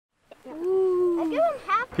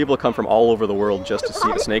People come from all over the world just to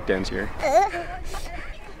see the snake dens here.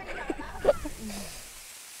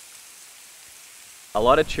 A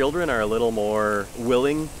lot of children are a little more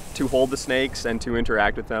willing to hold the snakes and to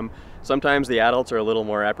interact with them. Sometimes the adults are a little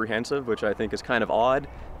more apprehensive, which I think is kind of odd,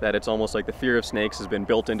 that it's almost like the fear of snakes has been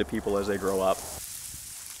built into people as they grow up.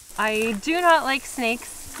 I do not like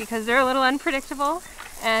snakes because they're a little unpredictable,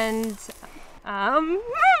 and I'm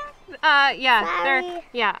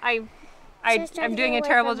doing a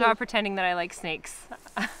terrible job pretending that I like snakes.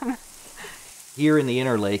 Here in the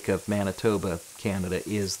Inner Lake of Manitoba, Canada,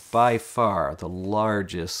 is by far the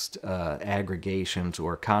largest aggregations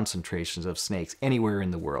or concentrations of snakes anywhere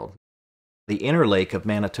in the world. The Inner Lake of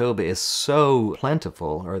Manitoba is so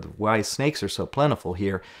plentiful, or why snakes are so plentiful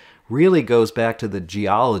here, really goes back to the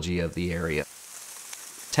geology of the area.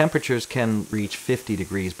 Temperatures can reach 50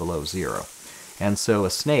 degrees below zero. And so a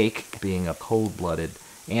snake, being a cold-blooded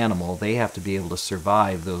animal, they have to be able to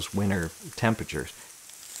survive those winter temperatures.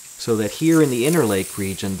 So that here in the Inner Lake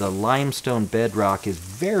region, the limestone bedrock is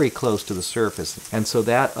very close to the surface. And so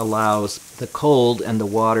that allows the cold and the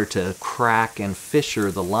water to crack and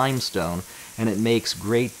fissure the limestone, and it makes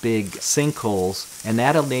great big sinkholes, and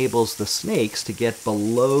that enables the snakes to get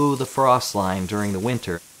below the frost line during the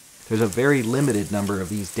winter. There's a very limited number of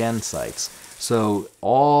these den sites. So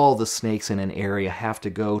all the snakes in an area have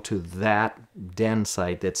to go to that den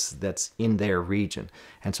site that's in their region.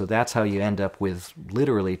 And so that's how you end up with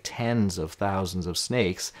literally tens of thousands of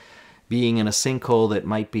snakes being in a sinkhole that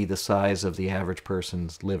might be the size of the average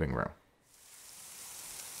person's living room.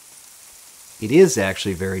 It is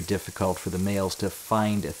actually very difficult for the males to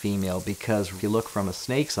find a female because if you look from a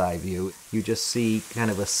snake's eye view, you just see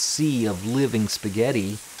kind of a sea of living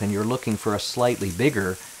spaghetti, and you're looking for a slightly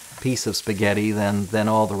bigger piece of spaghetti than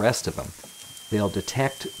all the rest of them. They'll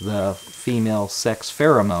detect the female sex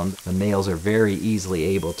pheromone. The males are very easily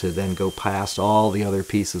able to then go past all the other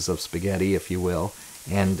pieces of spaghetti, if you will,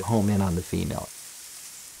 and home in on the female.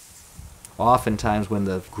 Oftentimes when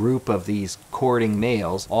the group of these courting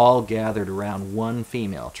males all gathered around one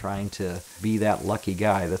female trying to be that lucky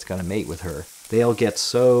guy that's going to mate with her, they'll get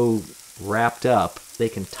so wrapped up they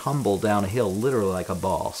can tumble down a hill literally like a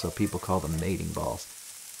ball, so people call them mating balls.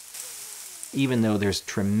 Even though there's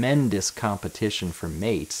tremendous competition for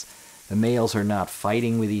mates, the males are not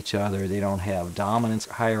fighting with each other, they don't have dominance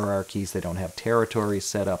hierarchies, they don't have territories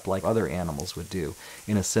set up like other animals would do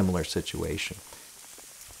in a similar situation.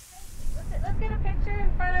 Let's get a picture in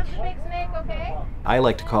front of the big snake, okay? I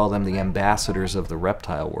like to call them the ambassadors of the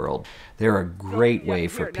reptile world. They're a great way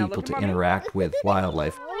for people to interact with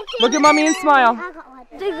wildlife. Look at mommy and smile.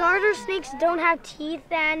 The garter snakes don't have teeth,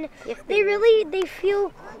 and they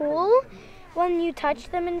feel cool when you touch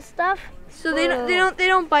them and stuff. So they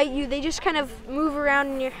don't bite you. They just kind of move around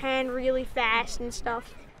in your hand really fast and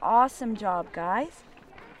stuff. Awesome job, guys.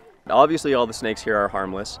 Obviously all the snakes here are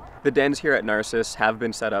harmless. The dens here at Narcisse have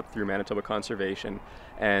been set up through Manitoba Conservation,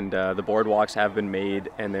 and the boardwalks have been made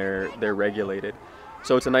and they're regulated.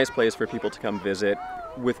 So it's a nice place for people to come visit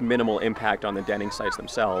with minimal impact on the denning sites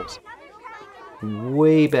themselves.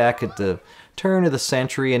 Way back at the turn of the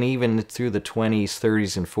century and even through the 20s,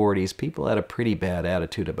 30s, and 40s, people had a pretty bad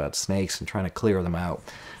attitude about snakes and trying to clear them out.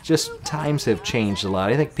 Just times have changed a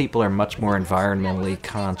lot. I think people are much more environmentally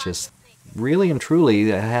conscious. Really and truly,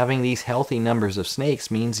 having these healthy numbers of snakes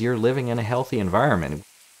means you're living in a healthy environment.